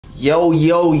Yo,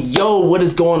 what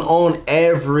is going on,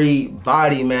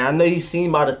 everybody, man? I know you've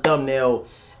seen by the thumbnail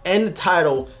and the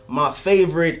title, my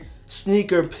favorite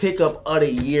sneaker pickup of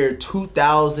the year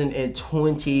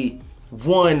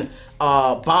 2021,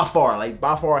 by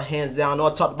far, hands down. I know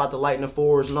I talked about the Lightning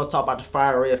 4s, I know I talked about the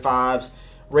Fire Red 5s,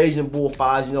 Raging Bull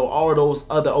 5s, you know, all of those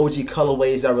other OG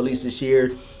colorways that released this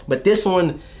year. But this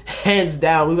one, hands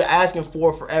down, we've been asking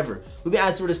for forever. We've been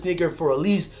asking for the sneaker for at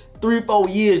least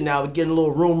 3-4 years now. We're getting a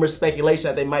little rumor, speculation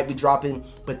that they might be dropping,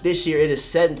 but this year it is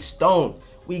set in stone.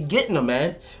 We getting them,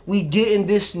 man. We getting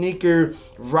this sneaker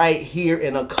right here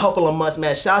in a couple of months,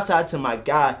 man. Shouts out to my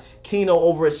guy, Kino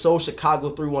over at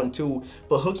SoleChicago 312,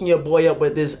 for hooking your boy up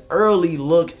with this early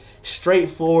look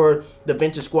straight for the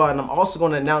Venture Squad. And I'm also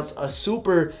going to announce a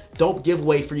super dope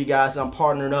giveaway for you guys. I'm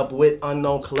partnering up with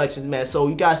Unknown Collections, man. So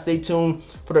you guys stay tuned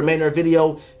for the remainder of the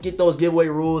video. Get those giveaway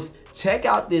rules. Check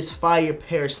out this fire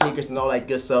pair of sneakers and all that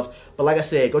good stuff. But like I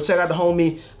said, go check out the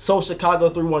homie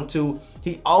SoleChicago 312.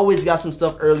 He always got some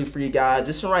stuff early for you guys.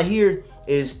 This one right here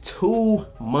is 2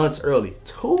 months early.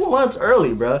 2 months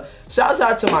early, bro. Shouts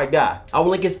out to my guy. I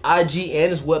will link his IG and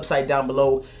his website down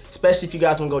below, especially if you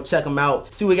guys want to go check him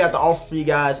out, see what we got to offer for you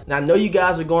guys. And I know you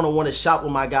guys are going to want to shop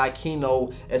with my guy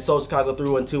Kino at SoleChicago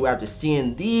 312 after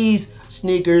seeing these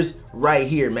sneakers right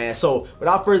here, man. So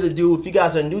without further ado, if you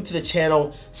guys are new to the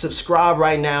channel, subscribe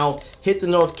right now, hit the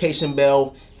notification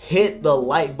bell, hit the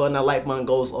like button. That like button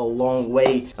goes a long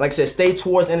way. And like I said, stay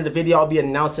towards the end of the video. I'll be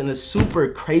announcing a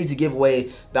super crazy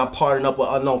giveaway that I'm partnering up with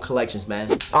Unknown Collections, man.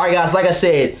 All right, guys, like I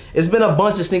said, it's been a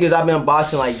bunch of sneakers I've been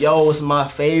unboxing, like, yo, it's my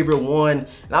favorite one.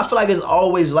 And I feel like it's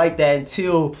always like that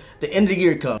until the end of the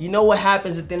year comes. You know what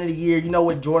happens at the end of the year? You know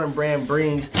what Jordan Brand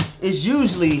brings? It's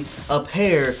usually a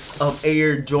pair of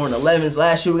Air Jordan 11s.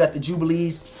 Last year we got the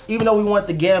Jubilees, even though we want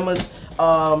the Gammas.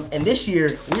 And this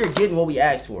year we are getting what we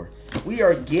asked for. We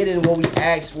are getting what we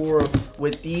asked for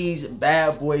with these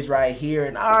bad boys right here.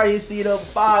 And I already see the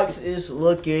box is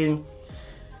looking,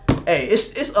 hey,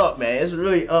 it's up, man. It's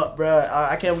really up, bro.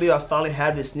 I can't believe I finally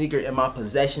have this sneaker in my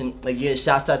possession. Again,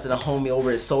 shouts out to the homie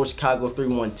over at SoleChicago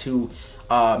 312.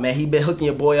 Man, he been hooking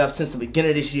your boy up since the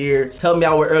beginning of this year. Tell me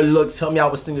out with early looks, tell me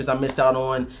out with sneakers I missed out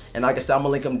on. And like I said, I'm gonna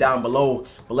link them down below.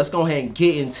 But let's go ahead and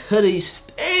get into these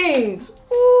things.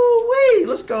 Ooh-wee.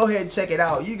 Let's go ahead and check it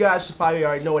out. You guys should probably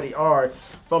already know what they are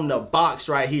from the box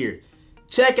right here.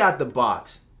 Check out the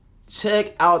box.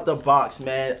 Check out the box,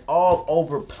 man. All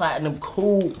over platinum,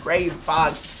 cool, great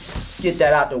box. Let's get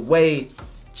that out the way.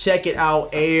 Check it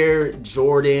out, Air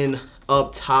Jordan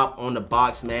up top on the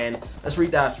box, man. Let's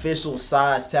read that official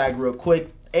size tag real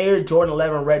quick. Air Jordan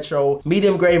 11 Retro,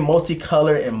 medium grade,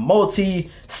 multicolor, and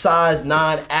multi-size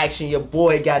non-action. Your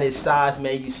boy got his size,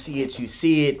 man. You see it, you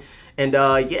see it. And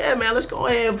yeah, man, let's go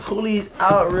ahead and pull these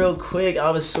out real quick. I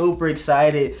was super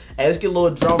excited. And let's get a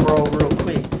little drum roll real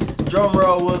quick. Drum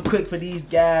roll real quick for these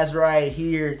guys right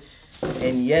here.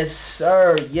 And yes,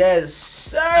 sir,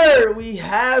 we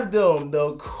have them.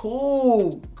 The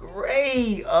cool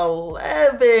gray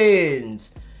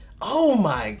 11s. Oh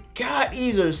my God,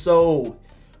 these are so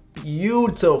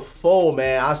beautiful,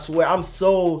 man. I swear, I'm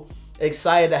so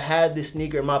excited to have this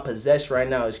sneaker in my possession right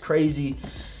now. It's crazy.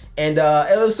 And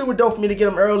it was super dope for me to get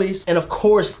them early. And of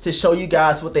course, to show you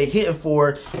guys what they hitting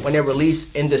for when they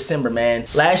release in December, man.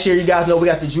 Last year, you guys know we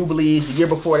got the Jubilees. The year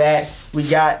before that, we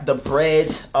got the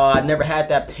Breads. I never had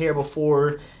that pair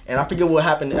before. And I forget what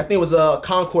happened. I think it was a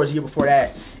Concourse the year before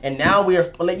that. And now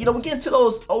we're, you know, we get into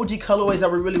those OG colorways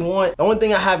that we really want. The only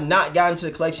thing I have not gotten to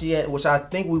the collection yet, which I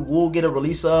think we will get a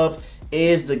release of,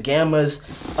 is the Gammas.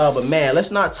 But man,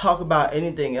 let's not talk about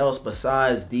anything else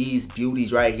besides these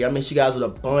beauties right here. I miss you guys with a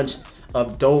bunch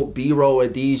of dope B-roll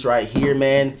of these right here,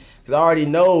 man. Because I already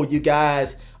know you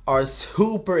guys are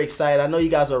super excited. I know you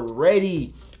guys are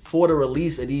ready for the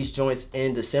release of these joints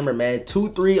in December, man.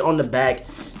 2-3 on the back.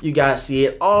 You guys see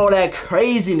it. All that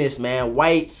craziness, man.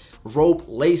 White rope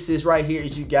laces right here,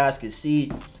 as you guys can see.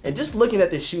 And just looking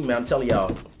at this shoe, man, I'm telling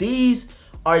y'all, these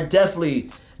are definitely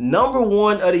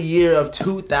 #1 of the year of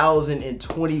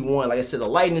 2021. Like I said, the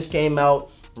Lightnings came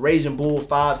out, Raging Bull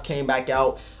 5s came back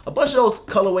out. A bunch of those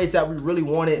colorways that we really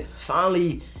wanted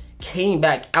finally came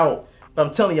back out. But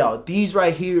I'm telling y'all, these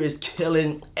right here is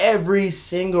killing every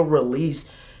single release.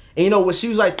 And you know, with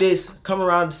shoes like this coming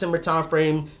around December time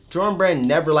frame, Jordan Brand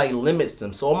never like limits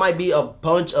them. So it might be a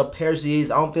bunch of pairs of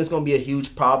these. I don't think it's gonna be a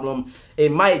huge problem.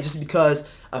 It might, just because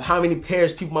of how many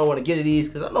pairs people might want to get of these.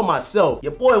 Because I know myself,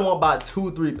 your boy won't buy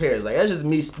 2-3 pairs. Like, that's just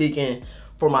me speaking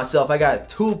for myself. I got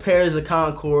 2 pairs of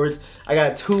Concords, I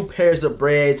got 2 pairs of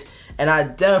Breads, and I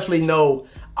definitely know,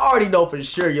 I already know for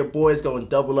sure your boy's gonna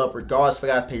double up regardless if I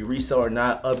gotta pay resale or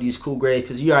not of these cool grades,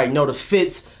 because you already know the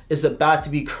fits is about to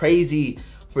be crazy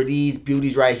for these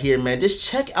beauties right here, man. Just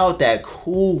check out that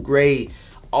cool gray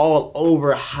all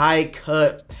over, high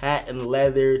cut patent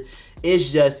leather.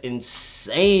 It's just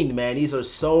insane, man. These are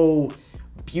so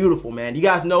beautiful, man. You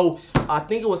guys know, I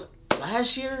think it was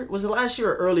last year. Was it last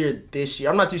year or earlier this year?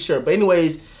 I'm not too sure. But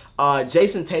anyways,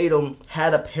 Jason Tatum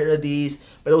had a pair of these,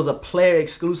 but it was a player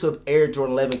exclusive Air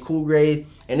Jordan 11 cool gray,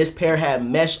 and this pair had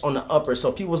mesh on the upper.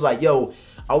 So people was like, yo,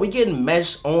 are we getting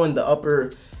mesh on the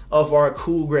upper of our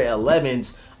cool gray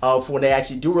 11s for when they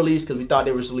actually do release? Because we thought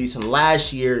they was releasing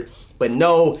last year, but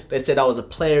no, they said that was a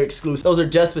player exclusive. Those are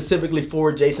just specifically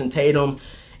for Jason Tatum.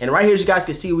 And right here, as you guys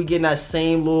can see, we getting that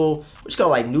same little, what you call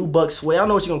like nubuck suede. I don't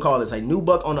know what you're gonna call this, like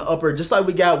nubuck on the upper, just like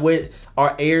we got with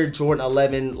our Air Jordan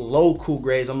 11 low cool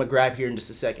grays. I'm gonna grab here in just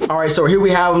a second. All right, so here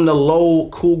we have them, the low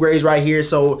cool grays right here.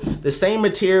 So the same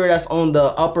material that's on the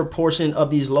upper portion of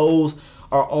these lows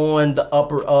are on the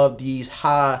upper of these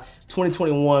high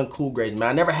 2021 cool grays, man.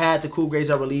 I never had the cool grays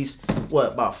that released,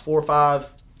 what, about 4 or 5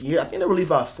 years? I think they released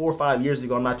about 4 or 5 years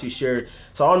ago. I'm not too sure.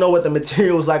 So I don't know what the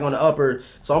material is like on the upper.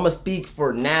 So I'm gonna speak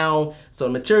for now. So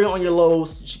the material on your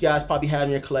lows that you guys probably have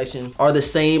in your collection are the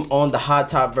same on the hot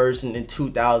top version in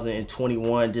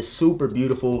 2021. Just super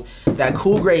beautiful. That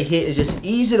cool gray hit is just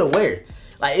easy to wear.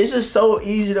 Like, it's just so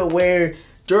easy to wear.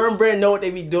 Jordan brand know what they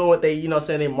be doing, what they, you know what I'm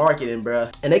saying, they marketing,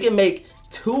 bruh. And they can make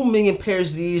 2 million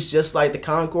pairs of these just like the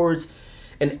Concords,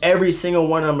 and every single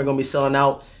one of them are gonna be selling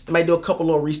out. They might do a couple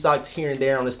little restocks here and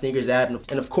there on the sneakers app,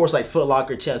 and of course like Foot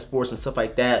Locker, Champ Sports and stuff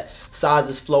like that.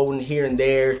 Sizes floating here and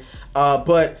there.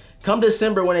 But come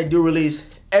December when they do release,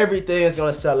 everything is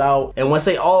gonna sell out. And once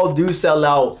they all do sell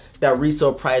out, that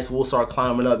resale price will start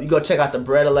climbing up. You go check out the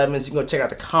Bread 11s, you go check out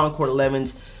the Concord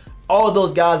 11s. All of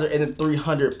those guys are in the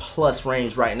 300 plus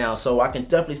range right now. So I can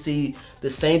definitely see the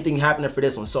same thing happening for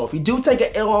this one. So if you do take an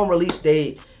L on release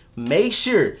date, make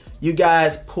sure you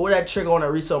guys pull that trigger on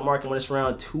a resale market when it's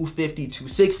around 250,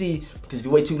 260, because if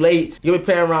you wait too late, you'll be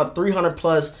paying around 300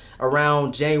 plus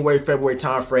around January, February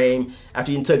time frame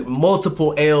after you took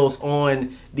multiple L's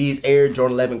on these Air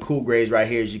Jordan 11 cool grays right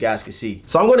here, as you guys can see.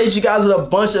 So I'm gonna hit you guys with a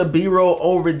bunch of B-roll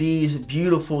over these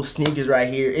beautiful sneakers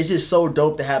right here. It's just so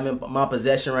dope to have in my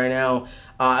possession right now.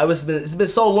 It's been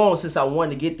so long since I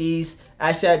wanted to get these. I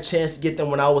actually had a chance to get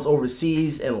them when I was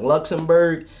overseas in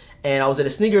Luxembourg, and I was at a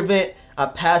sneaker event. I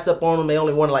passed up on them. They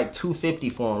only wanted like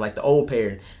 $250 for them, like the old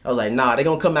pair. I was like, nah, they're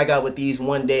gonna come back out with these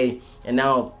one day. And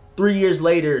now 3 years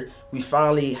later, we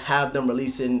finally have them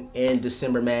releasing in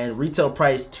December, man. Retail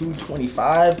price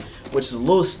 $225, which is a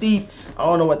little steep. I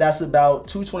don't know what that's about.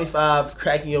 $225,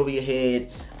 cracking over your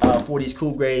head for these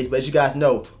cool grays. But as you guys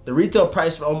know, the retail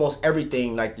price for almost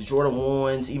everything, like the Jordan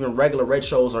 1s, even regular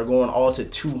retros, are going all to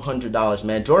 $200,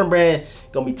 man. Jordan brand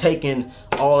gonna be taking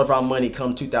all of our money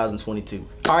come 2022.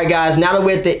 All right, guys, now that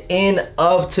we're at the end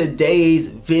of today's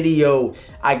video,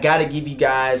 I gotta give you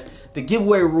guys the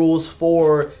giveaway rules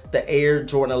for the Air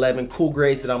Jordan 11 cool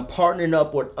grays that I'm partnering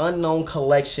up with Unknown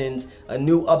Collections, a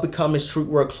new up-and-coming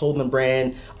streetwear clothing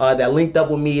brand that linked up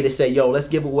with me to say, yo, let's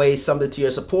give away something to your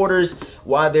supporters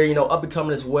while they're, you know,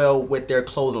 up-and-coming as well with their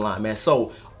clothing line, man.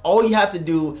 So all you have to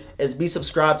do is be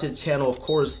subscribed to the channel, of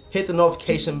course, hit the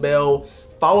notification bell,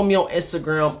 follow me on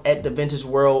Instagram at The Vintage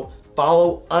World,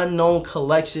 follow Unknown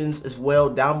Collections as well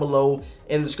down below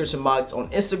in the description box on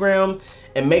Instagram.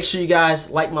 And make sure you guys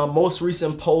like my most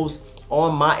recent post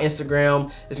on my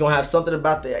Instagram. It's gonna have something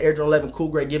about the Air Jordan 11 cool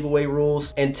gray giveaway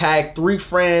rules, and tag 3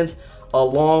 friends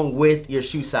along with your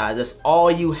shoe size. That's all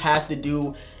you have to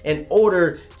do in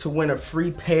order to win a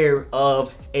free pair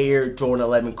of Air Jordan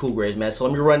 11 cool grays, man. So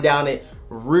let me run down it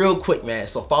real quick, man.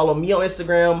 So follow me on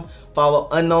Instagram, follow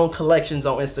Unknown Collections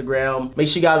on Instagram. Make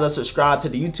sure you guys are subscribed to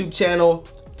the YouTube channel.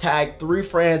 Tag 3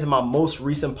 friends in my most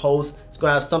recent post. It's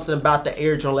gonna have something about the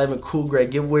Air Jordan 11 cool gray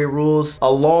giveaway rules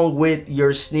along with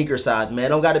your sneaker size, man. It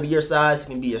don't gotta be your size. It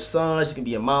can be your son's, it can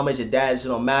be your mama's, your dad's, it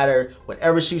don't matter.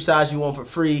 Whatever shoe size you want for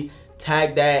free,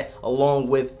 tag that along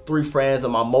with 3 friends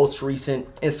on my most recent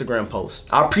Instagram post.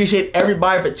 I appreciate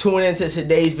everybody for tuning into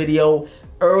today's video.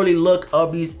 Early look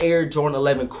of these Air Jordan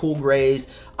 11 cool grays.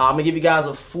 I'm gonna give you guys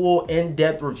a full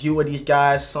in-depth review of these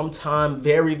guys sometime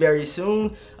very, very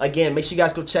soon. Again, make sure you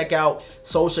guys go check out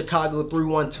SoleChicago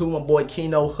 312. My boy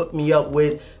Kino hooked me up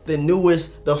with the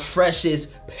newest, the freshest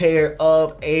pair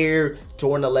of Air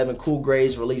Jordan 11 cool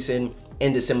grays releasing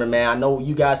in December, man. I know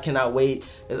you guys cannot wait,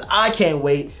 because I can't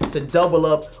wait to double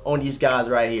up on these guys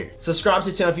right here. Subscribe to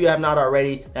the channel if you have not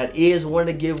already. That is one of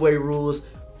the giveaway rules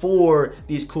for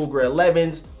these cool gray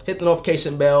 11s. Hit the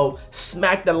notification bell,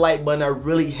 smack the like button. That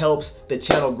really helps the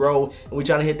channel grow, and we're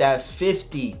trying to hit that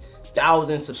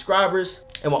 50,000 subscribers.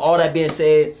 And with all that being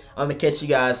said, I'm gonna catch you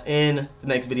guys in the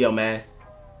next video, man.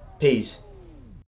 Peace.